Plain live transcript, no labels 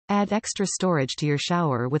Add extra storage to your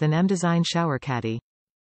shower with an mDesign Shower Caddy.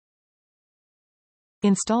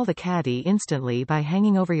 Install the caddy instantly by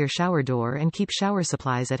hanging over your shower door and keep shower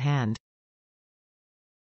supplies at hand.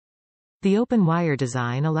 The open wire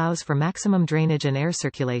design allows for maximum drainage and air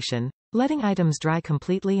circulation, letting items dry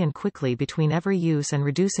completely and quickly between every use and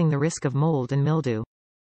reducing the risk of mold and mildew.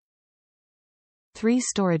 3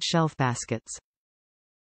 storage shelf baskets.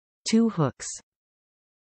 2 hooks.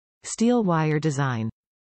 Steel wire design.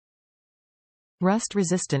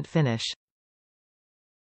 Rust-resistant finish.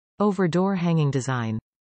 Over door hanging design.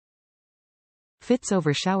 Fits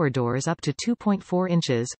over shower doors up to 2.4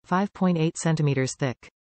 inches, 5.8 centimeters thick.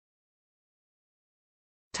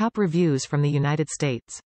 Top reviews from the United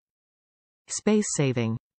States. Space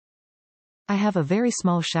saving. I have a very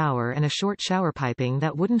small shower and a short shower piping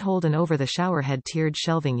that wouldn't hold an over-the-shower head tiered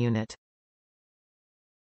shelving unit.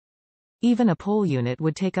 Even a pole unit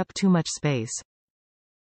would take up too much space.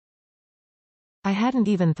 I hadn't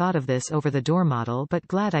even thought of this over-the-door model, but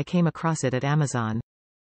glad I came across it at Amazon.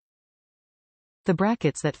 The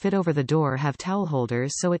brackets that fit over the door have towel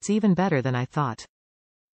holders, so it's even better than I thought.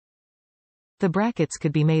 The brackets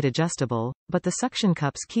could be made adjustable, but the suction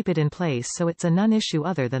cups keep it in place, so it's a non-issue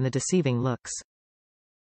other than the deceiving looks.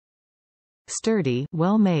 Sturdy,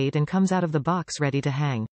 well made, and comes out of the box ready to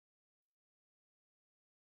hang.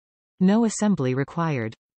 No assembly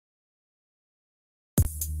required.